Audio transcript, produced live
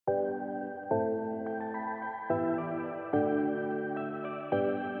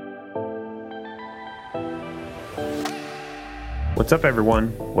What's up,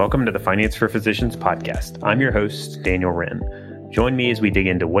 everyone? Welcome to the Finance for Physicians podcast. I'm your host, Daniel Wren. Join me as we dig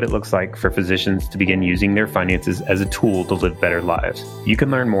into what it looks like for physicians to begin using their finances as a tool to live better lives. You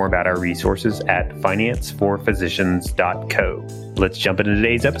can learn more about our resources at financeforphysicians.co. Let's jump into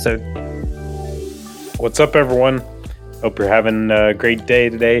today's episode. What's up, everyone? Hope you're having a great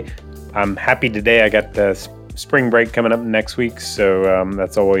day today. I'm happy today. I got the spring break coming up next week, so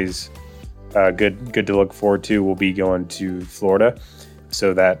that's always good to look forward to. We'll be going to Florida,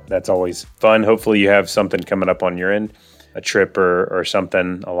 so that's always fun. Hopefully you have something coming up on your end, a trip or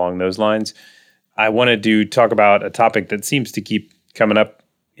something along those lines. I wanted to talk about a topic that seems to keep coming up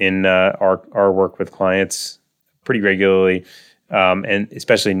in our work with clients pretty regularly, and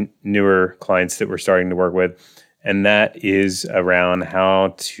especially newer clients that we're starting to work with, and that is around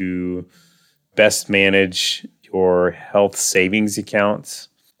how to best manage your health savings accounts.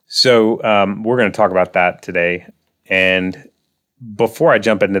 So we're going to talk about that today. And before I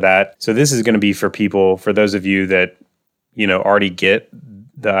jump into that, so this is going to be for those of you that already get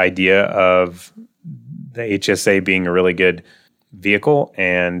the idea of the HSA being a really good vehicle,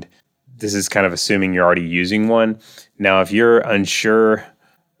 and this is kind of assuming you're already using one. Now, if you're unsure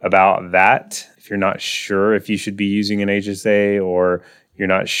about that, if you're not sure if you should be using an HSA, or you're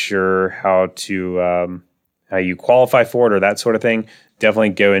not sure how you qualify for it or that sort of thing, definitely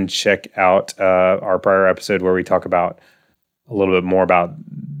go and check out our prior episode where we talk about a little bit more about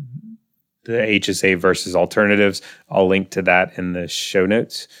the HSA versus alternatives. I'll link to that in the show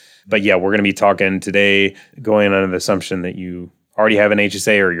notes. But yeah, we're going to be talking today going under the assumption that you already have an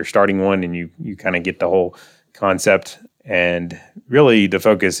HSA or you're starting one, and you kind of get the whole concept. And really the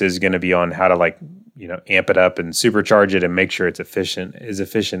focus is going to be on how to amp it up and supercharge it and make sure it's as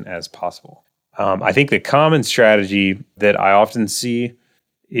efficient as possible. I think the common strategy that I often see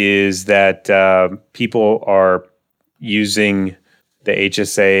is that people are using the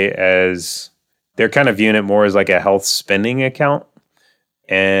HSA as, they're kind of viewing it more as like a health spending account.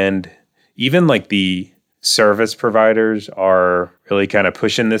 And even like the service providers are really kind of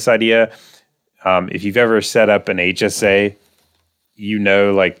pushing this idea. If you've ever set up an HSA,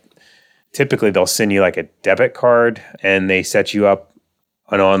 typically they'll send you like a debit card and they set you up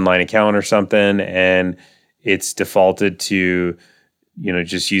an online account or something, and it's defaulted to,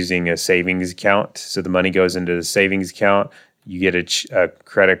 just using a savings account. So the money goes into the savings account. You get a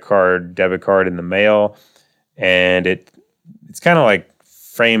credit card, debit card in the mail, and it's kind of like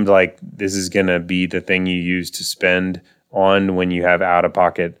framed like this is going to be the thing you use to spend on when you have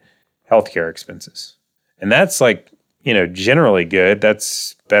out-of-pocket healthcare expenses. And that's generally good.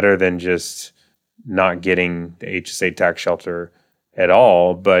 That's better than just not getting the HSA tax shelter at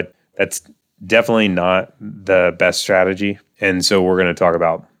all, but that's definitely not the best strategy. And so we're going to talk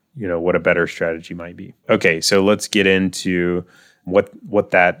about, what a better strategy might be. Okay, so let's get into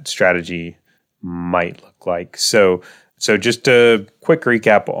what that strategy might look like. So just a quick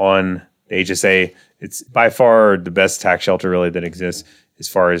recap on the HSA. It's by far the best tax shelter really that exists as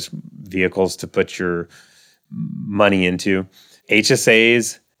far as vehicles to put your money into.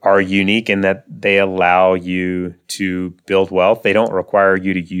 HSAs are unique in that they allow you to build wealth. They don't require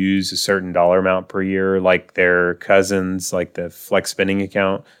you to use a certain dollar amount per year like their cousins, like the flex spending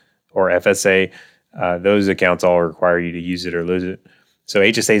account or FSA. Those accounts all require you to use it or lose it. So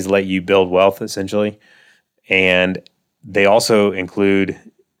HSAs let you build wealth essentially. And they also include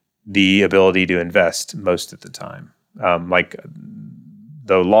the ability to invest most of the time.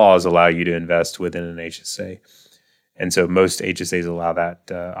 The laws allow you to invest within an HSA. And so most HSAs allow that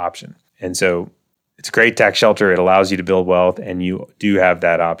option. And so it's a great tax shelter. It allows you to build wealth, and you do have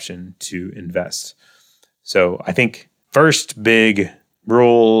that option to invest. So I think first big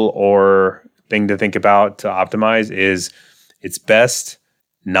rule or thing to think about to optimize is it's best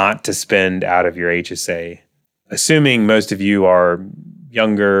not to spend out of your HSA. Assuming most of you are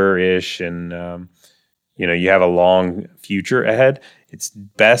younger-ish and you have a long future ahead, it's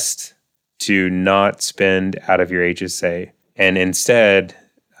best to not spend out of your HSA and instead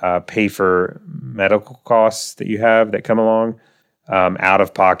pay for medical costs that you have that come along out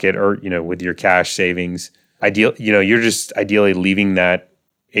of pocket or, with your cash savings. You're just ideally leaving that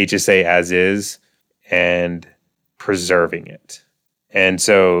HSA as is and preserving it. And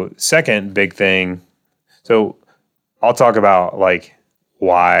so second big thing, so I'll talk about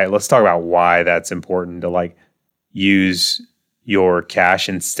let's talk about why that's important to use your cash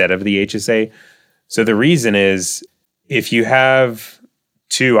instead of the HSA. So the reason is if you have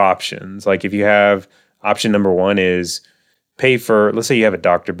two options, if you have option number one is pay for, let's say you have a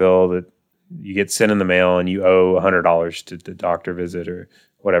doctor bill that you get sent in the mail and you owe $100 to the doctor visit or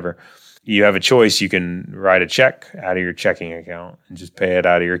whatever. you have a choice. You can write a check out of your checking account and just pay it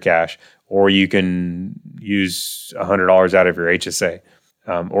out of your cash, or you can use $100 out of your HSA,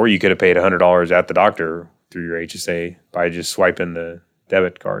 or you could have paid $100 at the doctor through your HSA by just swiping the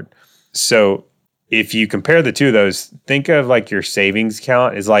debit card. So if you compare the two of those, think of like your savings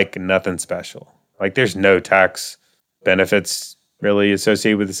account is like nothing special. Like there's no tax benefits really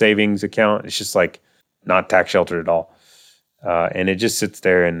associated with the savings account. It's just like not tax sheltered at all. And it just sits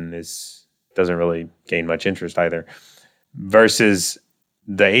there and doesn't really gain much interest either. Versus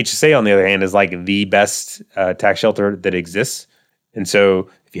the HSA, on the other hand, is like the best tax shelter that exists. And so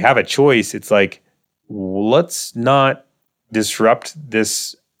if you have a choice, it's like, let's not disrupt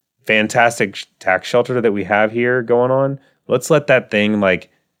this fantastic tax shelter that we have here going on. Let's let that thing,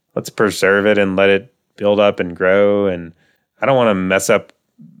 let's preserve it and let it build up and grow. And I don't want to mess up,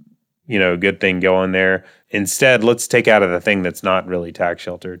 a good thing going there. Instead, let's take out of the thing that's not really tax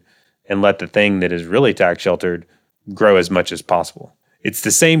sheltered and let the thing that is really tax sheltered grow as much as possible. It's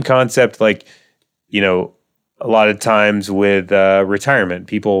the same concept, a lot of times with retirement,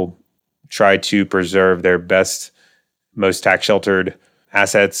 people try to preserve their best, most tax sheltered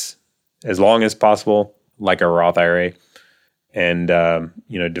assets as long as possible, like a Roth IRA, and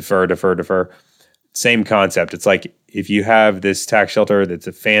defer. Same concept. It's like if you have this tax shelter that's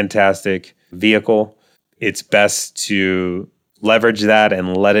a fantastic vehicle, it's best to leverage that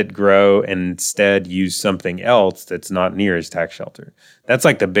and let it grow and instead use something else that's not near as tax sheltered. That's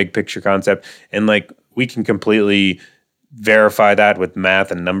like the big picture concept. And we can completely verify that with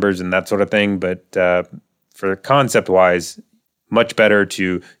math and numbers and that sort of thing. But for concept wise, much better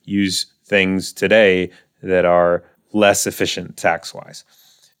to use things today that are less efficient tax wise.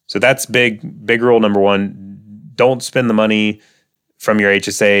 So that's big rule number one. Don't spend the money from your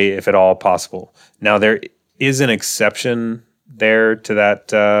HSA if at all possible. Now, there is an exception there to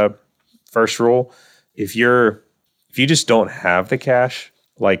that first rule. If you just don't have the cash,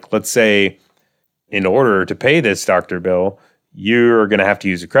 let's say in order to pay this doctor bill, you're going to have to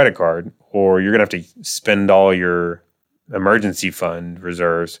use a credit card, or you're going to have to spend all your emergency fund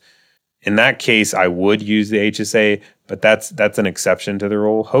reserves. In that case, I would use the HSA, but that's an exception to the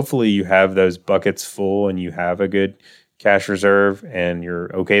rule. Hopefully you have those buckets full and you have a good cash reserve and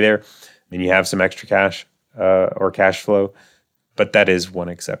you're okay there, and you have some extra cash or cash flow. But that is one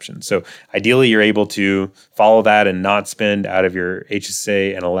exception. So ideally, you're able to follow that and not spend out of your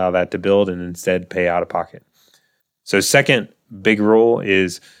HSA and allow that to build and instead pay out of pocket. So second big rule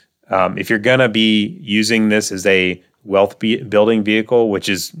is if you're going to be using this as a wealth building vehicle, which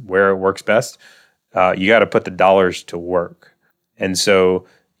is where it works best, you got to put the dollars to work. And so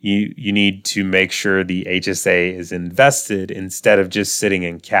you need to make sure the HSA is invested instead of just sitting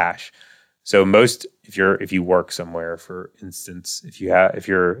in cash. So if you work somewhere, for instance, if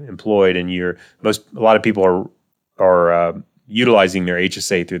you're employed and a lot of people are utilizing their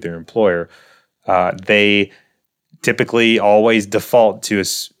HSA through their employer, they typically always default to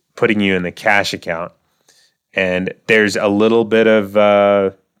putting you in the cash account. And there's a little bit of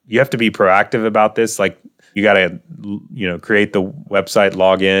you have to be proactive about this. You got to create the website,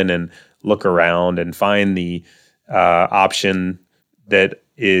 log in, and look around and find the option that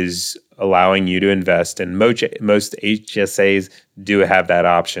is allowing you to invest. And most HSAs do have that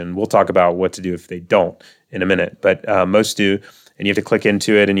option. We'll talk about what to do if they don't in a minute, but most do. And you have to click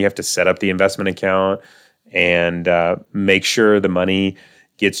into it and you have to set up the investment account and make sure the money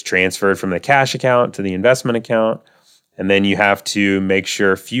gets transferred from the cash account to the investment account. And then you have to make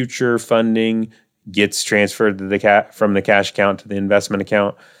sure future funding gets transferred to from the cash account to the investment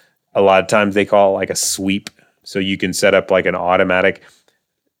account. A lot of times they call it a sweep. So you can set up an automatic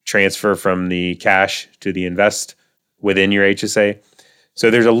transfer from the cash to the invest within your HSA.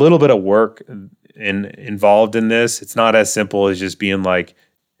 So there's a little bit of work involved in this. It's not as simple as just being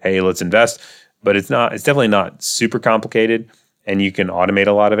hey, let's invest, but it's definitely not super complicated, and you can automate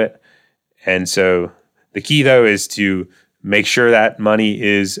a lot of it. And so the key though is to make sure that money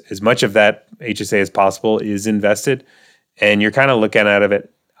is, as much of that HSA as possible, is invested. And you're kind of looking at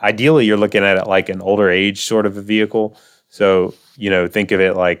it, ideally you're looking at it like an older age sort of a vehicle. So, think of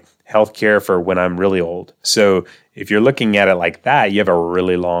it like healthcare for when I'm really old. So if you're looking at it like that, you have a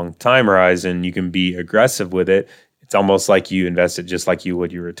really long time horizon. You can be aggressive with it. It's almost like you invest it just like you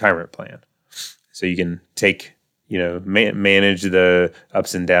would your retirement plan. So you can take, manage the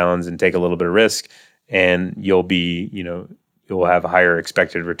ups and downs and take a little bit of risk, and you'll have higher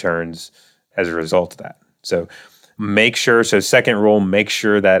expected returns as a result of that. So second rule, make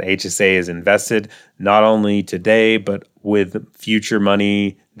sure that HSA is invested not only today, but with future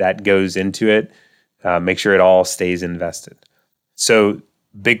money that goes into it. Make sure it all stays invested. So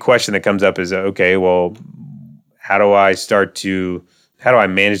big question that comes up is, okay, well, how do I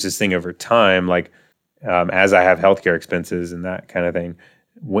manage this thing over time? Like, as I have healthcare expenses and that kind of thing,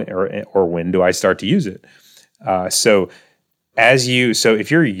 when do I start to use it? So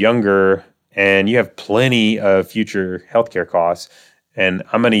if you're younger and you have plenty of future healthcare costs, and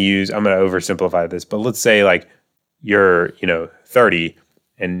I'm going to oversimplify this, but let's say like you're, 30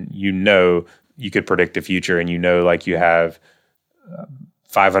 and you could predict the future, and like you have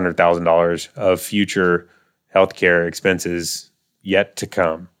 $500,000 of future healthcare expenses yet to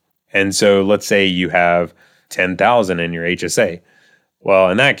come. And so let's say you have 10,000 in your HSA. Well,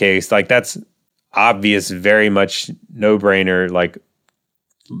 in that case, like that's obvious, very much no brainer. Like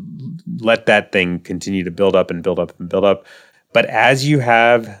let that thing continue to build up and build up and build up. But as you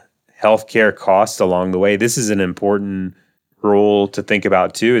have healthcare costs along the way, this is an important rule to think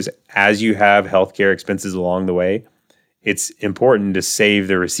about too, is as you have healthcare expenses along the way, it's important to save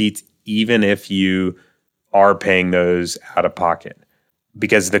the receipts, even if you are paying those out of pocket.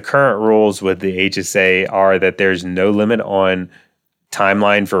 Because the current rules with the HSA are that there's no limit on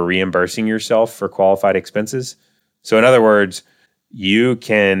timeline for reimbursing yourself for qualified expenses. So in other words, you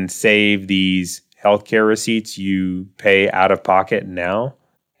can save these healthcare receipts you pay out of pocket now,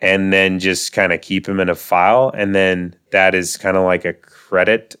 and then just kind of keep them in a file. And then that is kind of like a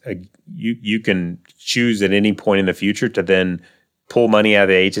credit. You can choose at any point in the future to then pull money out of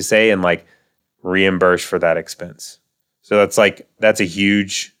the HSA and like reimburse for that expense. So that's a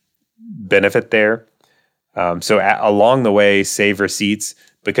huge benefit there. Along the way, save receipts,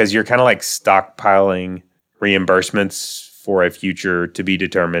 because you're kind of like stockpiling reimbursements for a future to be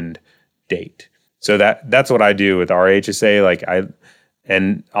determined date. So that's what I do with our HSA.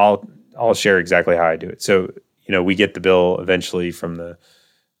 I'll share exactly how I do it. So, we get the bill eventually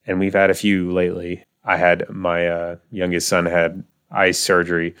and we've had a few lately. I had my youngest son had eye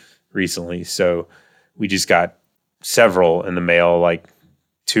surgery recently. So we just got several in the mail, like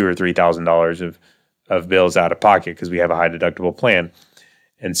 $2,000 or $3,000 of bills out of pocket, because we have a high deductible plan.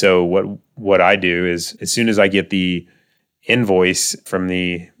 And so what I do is, as soon as I get the invoice from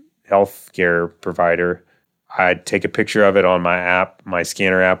the healthcare provider, I take a picture of it on my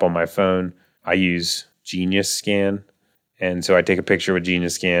scanner app on my phone. I use Genius Scan. And so I take a picture with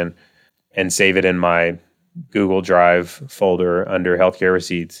Genius Scan and save it in my Google Drive folder under healthcare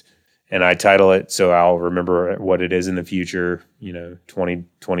receipts. And I title it so I'll remember what it is in the future,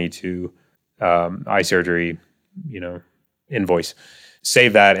 2022 eye surgery, invoice.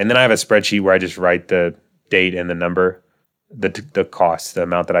 Save that. And then I have a spreadsheet where I just write the date and the number, the cost, the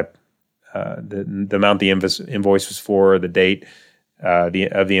amount that the amount the invoice was for, the date of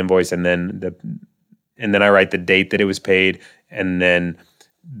the invoice, and then I write the date that it was paid, and then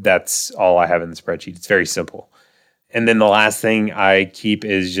that's all I have in the spreadsheet. It's very simple. And then the last thing I keep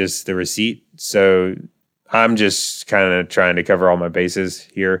is just the receipt. So I'm just kind of trying to cover all my bases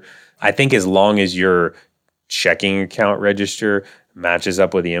here. I think as long as your checking account register matches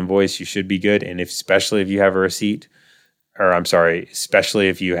up with the invoice, you should be good. And especially if you have a receipt, especially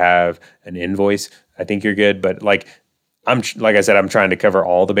if you have an invoice, I think you're good. But like I said, I'm trying to cover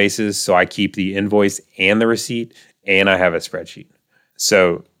all the bases. So I keep the invoice and the receipt, and I have a spreadsheet.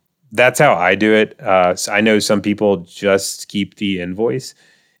 So that's how I do it. So I know some people just keep the invoice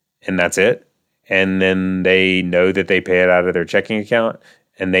and that's it. And then they know that they pay it out of their checking account,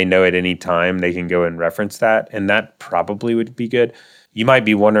 and they know at any time they can go and reference that. And that probably would be good. You might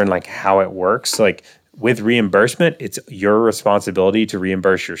be wondering like how it works. Like with reimbursement, it's your responsibility to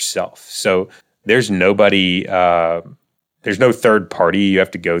reimburse yourself. So there's nobody, there's no third party you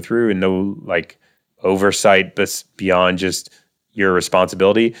have to go through, and no like oversight beyond just your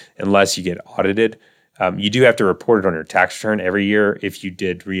responsibility unless you get audited. You do have to report it on your tax return every year if you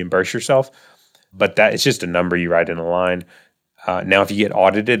did reimburse yourself, but that it's just a number you write in a line. Now, if you get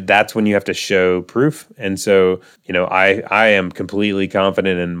audited, that's when you have to show proof. And so, I am completely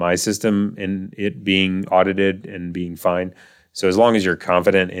confident in my system, in it being audited and being fine. So as long as you're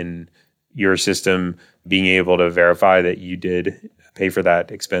confident in your system being able to verify that you did pay for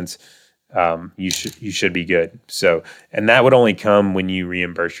that expense, you should be good. So, and that would only come when you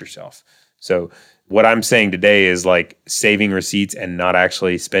reimburse yourself. So what I'm saying today is like saving receipts and not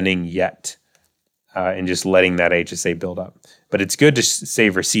actually spending yet, and just letting that HSA build up. But it's good to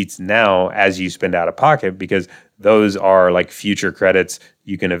save receipts now as you spend out of pocket, because those are like future credits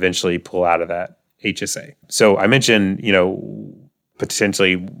you can eventually pull out of that HSA. So I mentioned,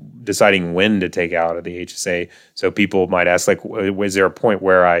 potentially deciding when to take out of the HSA. So people might ask, like, is there a point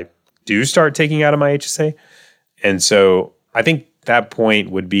where I do start taking out of my HSA? And so I think that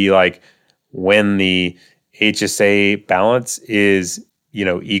point would be like when the HSA balance is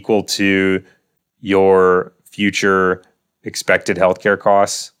equal to your future expected healthcare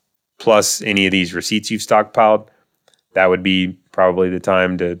costs plus any of these receipts you've stockpiled, that would be probably the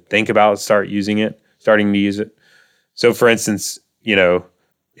time to think about starting to use it. So for instance,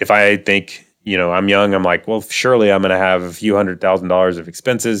 if I think, I'm young, I'm like, well, surely I'm going to have a few $100,000 of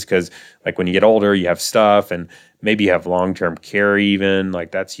expenses because like when you get older, you have stuff and maybe you have long-term care even,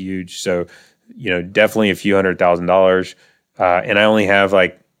 like that's huge. So, definitely a few $100,000. And I only have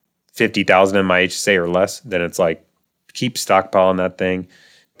like 50,000 in my HSA or less, then it's like, keep stockpiling that thing.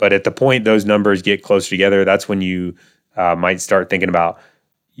 But at the point those numbers get closer together, that's when you might start thinking about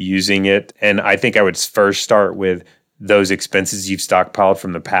using it. And I think I would first start with those expenses you've stockpiled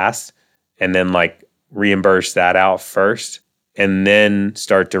from the past and then like reimburse that out first and then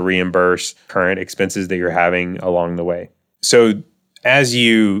start to reimburse current expenses that you're having along the way. So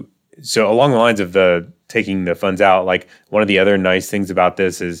along the lines of taking the funds out, like one of the other nice things about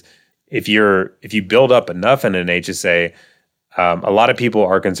this is if you build up enough in an HSA, a lot of people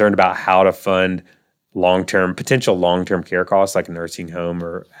are concerned about how to fund potential long-term care costs like a nursing home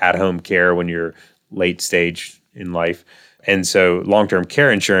or at-home care when you're late stage in life. And so long-term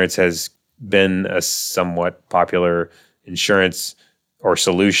care insurance has been a somewhat popular insurance or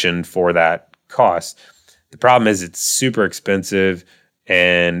solution for that cost. The problem is it's super expensive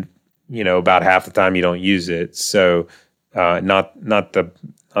and, about half the time you don't use it. So not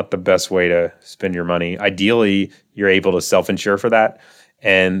the best way to spend your money. Ideally, you're able to self-insure for that.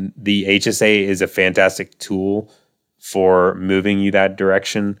 And the HSA is a fantastic tool for moving you that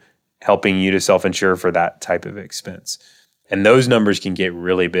direction, helping you to self-insure for that type of expense. And those numbers can get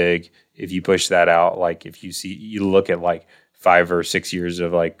really big if you push that out. Like if you look at like 5 or 6 years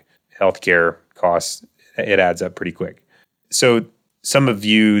of like healthcare costs, it adds up pretty quick. So some of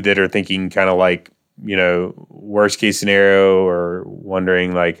you that are thinking kind of like, worst case scenario or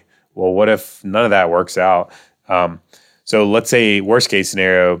wondering like, well, what if none of that works out? So let's say worst case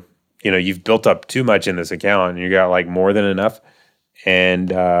scenario, you've built up too much in this account and you got like more than enough. And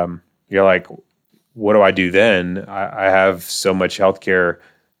you're like, what do I do then? I have so much healthcare.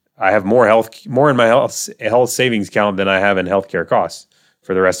 I have more in my health savings account than I have in healthcare costs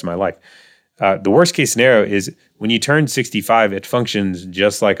for the rest of my life. The worst case scenario is when you turn 65, it functions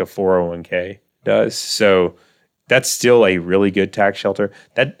just like a 401k does. So that's still a really good tax shelter.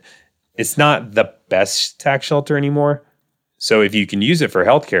 It's not the best tax shelter anymore. So if you can use it for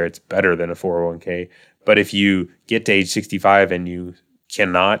healthcare, it's better than a 401k. But if you get to age 65 and you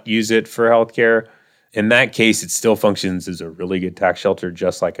cannot use it for healthcare, in that case, it still functions as a really good tax shelter,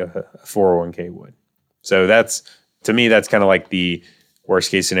 just like a 401k would. So to me, that's kind of like the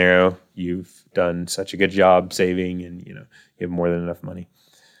worst case scenario. You've done such a good job saving and, you have more than enough money.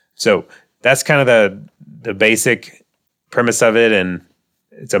 So that's kind of the basic premise of it. And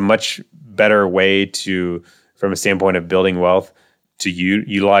it's a much better way from a standpoint of building wealth, to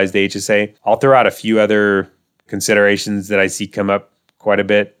utilize the HSA. I'll throw out a few other considerations that I see come up quite a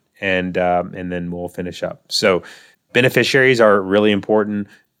bit, and then we'll finish up. So beneficiaries are really important.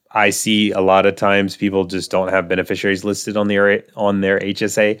 I see a lot of times people just don't have beneficiaries listed on their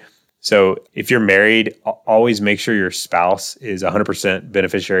HSA. So if you're married, always make sure your spouse is 100%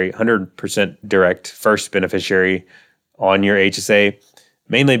 beneficiary, 100% direct first beneficiary on your HSA,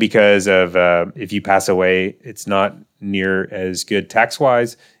 mainly because of if you pass away, it's not near as good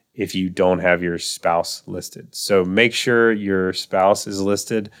tax-wise if you don't have your spouse listed. So make sure your spouse is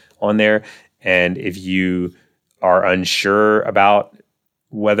listed on there. And if you are unsure about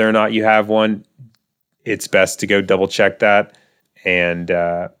whether or not you have one, it's best to go double check that and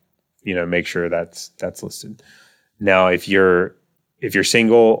make sure that's listed. Now, if you're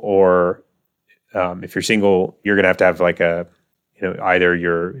single, or if you're single, you're gonna have to have like a either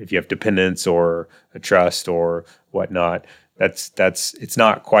if you have dependents or a trust or whatnot. It's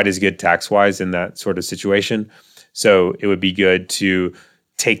not quite as good tax-wise in that sort of situation. So it would be good to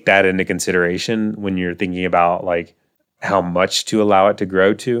take that into consideration when you're thinking about like how much to allow it to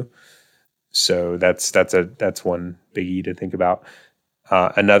grow to. So that's one biggie to think about.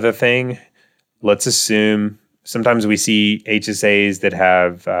 Another thing, let's assume sometimes we see HSAs that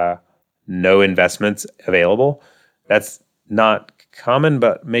have no investments available. That's not common,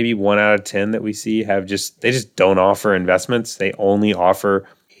 but maybe 1 out of 10 that we see they just don't offer investments. They only offer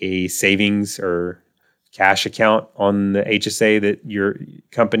a savings or cash account on the HSA that your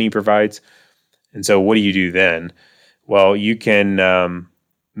company provides. And so what do you do then? Well, you can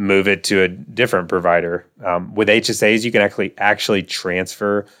move it to a different provider. With HSAs, you can actually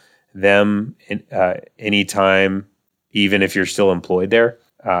transfer them anytime, even if you're still employed there.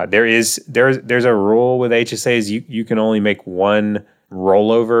 There's a rule with HSAs. You can only make one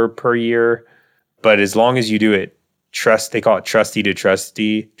rollover per year. But as long as you do it they call it trustee to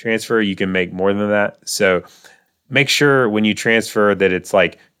trustee transfer, you can make more than that. So make sure when you transfer that it's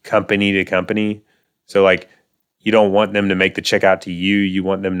like company to company. So like you don't want them to make the check out to you. You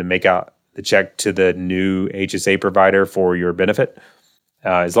want them to make out the check to the new HSA provider for your benefit.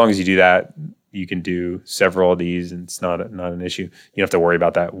 As long as you do that, you can do several of these and it's not an issue. You don't have to worry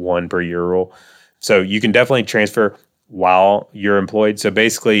about that 1 per year rule. So you can definitely transfer while you're employed. So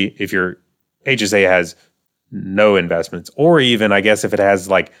basically, if your HSA has no investments, or even I guess if it has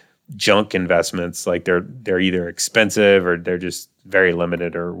like junk investments, like they're either expensive or they're just very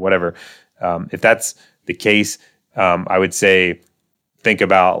limited or whatever. If that's the case, I would say think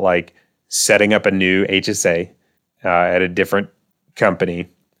about like setting up a new HSA at a different company.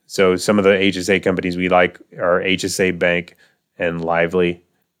 So some of the HSA companies we like are HSA Bank and Lively.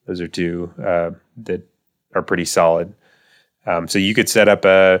 Those are two that are pretty solid. So you could set up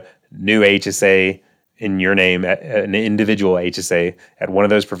a new HSA in your name, an individual HSA at one of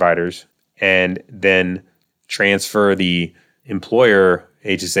those providers, and then transfer the employer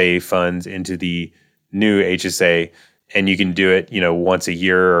HSA funds into the new HSA. And you can do it, once a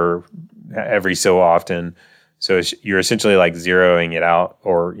year or every so often. So you're essentially like zeroing it out,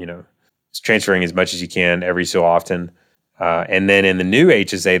 or transferring as much as you can every so often. And then in the new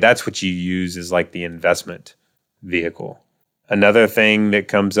HSA, that's what you use as like the investment vehicle. Another thing that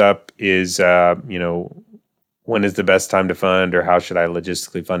comes up is, when is the best time to fund, or how should I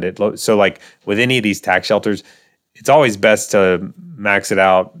logistically fund it? So like with any of these tax shelters, it's always best to max it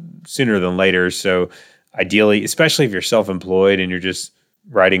out sooner than later. So ideally, especially if you're self-employed and you're just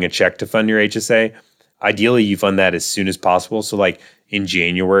writing a check to fund your HSA, ideally you fund that as soon as possible. So like in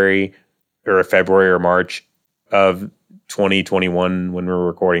January or February or March of 2021, when we're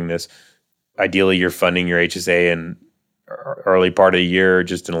recording this, ideally you're funding your HSA in early part of the year,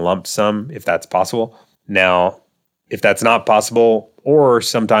 just in a lump sum, if that's possible. Now, if that's not possible, or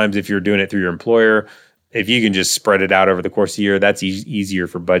sometimes if you're doing it through your employer, if you can just spread it out over the course of the year, that's easier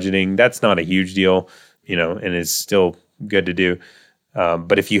for budgeting. That's not a huge deal, and it's still good to do.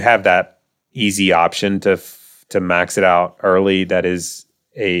 But if you have that easy option to max it out early, that is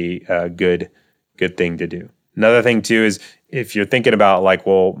a good thing to do. Another thing too is if you're thinking about like,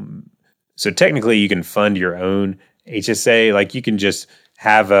 so technically you can fund your own HSA, like you can just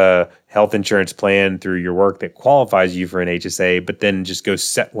have a health insurance plan through your work that qualifies you for an HSA, but then just go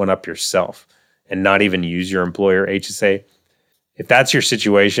set one up yourself and not even use your employer HSA. If that's your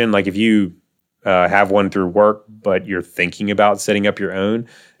situation, like if you have one through work, but you're thinking about setting up your own,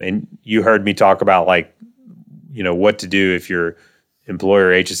 and you heard me talk about like, what to do if your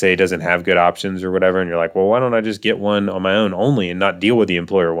employer HSA doesn't have good options or whatever, and you're like, well, why don't I just get one on my own only and not deal with the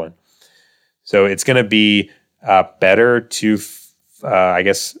employer one? So it's going to be better to,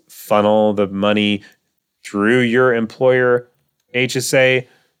 funnel the money through your employer HSA.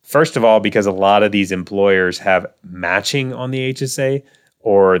 First of all, because a lot of these employers have matching on the HSA,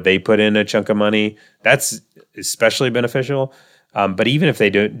 or they put in a chunk of money. That's especially beneficial. But even if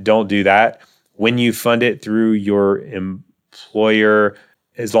they don't do that, when you fund it through your employer,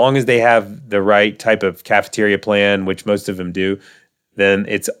 as long as they have the right type of cafeteria plan, which most of them do, then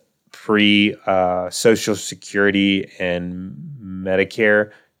it's Social Security and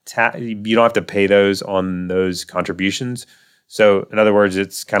Medicare. You don't have to pay those on those contributions. So in other words,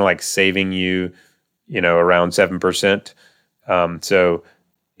 it's kind of like saving you, around 7%. So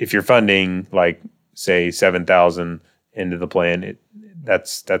if you're funding like say 7,000 into the plan,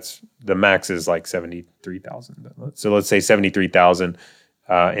 that's the max is like 73,000. So let's say 73,000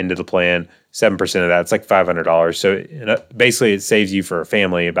 into the plan, 7% of that, it's like $500. So basically it saves you for a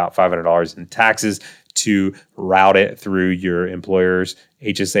family about $500 in taxes to route it through your employer's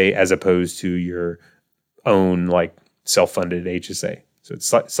HSA as opposed to your own like self-funded HSA. So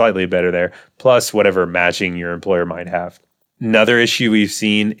it's slightly better there, plus whatever matching your employer might have. Another issue we've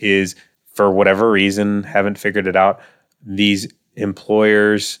seen is, for whatever reason, haven't figured it out, these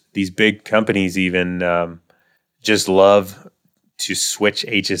employers, these big companies even just love to switch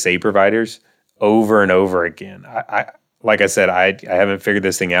HSA providers over and over again. Like I said, I haven't figured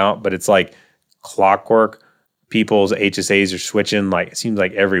this thing out, but it's like clockwork. People's HSAs are switching, like it seems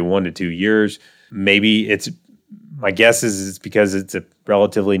like every 1 to 2 years. Maybe my guess is it's because it's a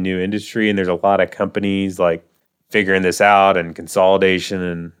relatively new industry and there's a lot of companies like figuring this out and consolidation,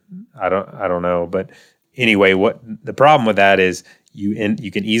 and I don't know. But anyway, what the problem with that is you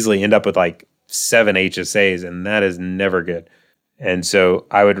can easily end up with like 7 HSAs, and that is never good. And so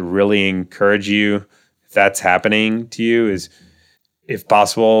I would really encourage you, if that's happening to you, is if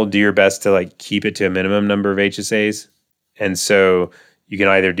possible, do your best to like keep it to a minimum number of HSAs And so you can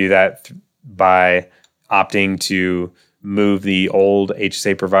either do that by opting to move the old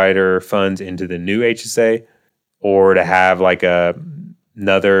HSA provider funds into the new HSA, or to have like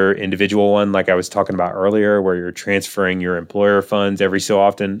another individual one, like I was talking about earlier, where you're transferring your employer funds every so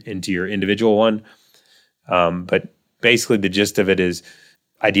often into your individual one. But basically the gist of it is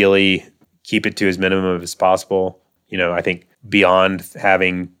ideally keep it to as minimum as possible. I think beyond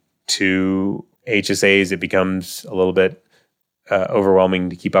having 2 HSAs, it becomes a little bit overwhelming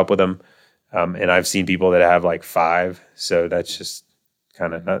to keep up with them. And I've seen people that have like 5. So that's just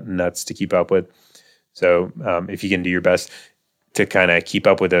kind of nuts to keep up with. So if you can do your best to kind of keep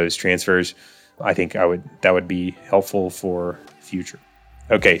up with those transfers, I think that would be helpful for future.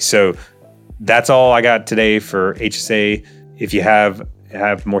 Okay, so that's all I got today for HSA. If you have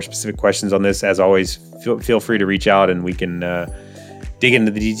more specific questions on this, as always, feel free to reach out and we can dig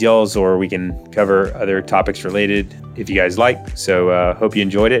into the details, or we can cover other topics related if you guys like. So hope you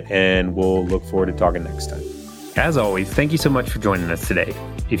enjoyed it, and we'll look forward to talking next time. As always, thank you so much for joining us today.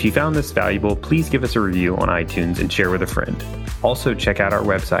 If you found this valuable, please give us a review on iTunes and share with a friend. Also, check out our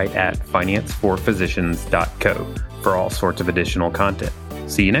website at financeforphysicians.co for all sorts of additional content.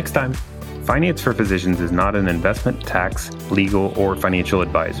 See you next time. Finance for Physicians is not an investment, tax, legal, or financial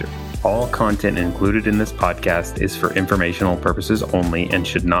advisor. All content included in this podcast is for informational purposes only and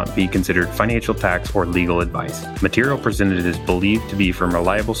should not be considered financial, tax, or legal advice. Material presented is believed to be from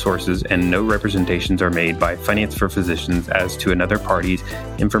reliable sources, and no representations are made by Finance for Physicians as to another party's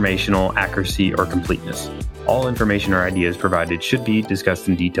informational accuracy or completeness. All information or ideas provided should be discussed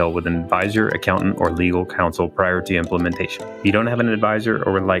in detail with an advisor, accountant, or legal counsel prior to implementation. If you don't have an advisor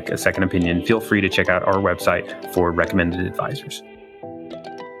or would like a second opinion, feel free to check out our website for recommended advisors.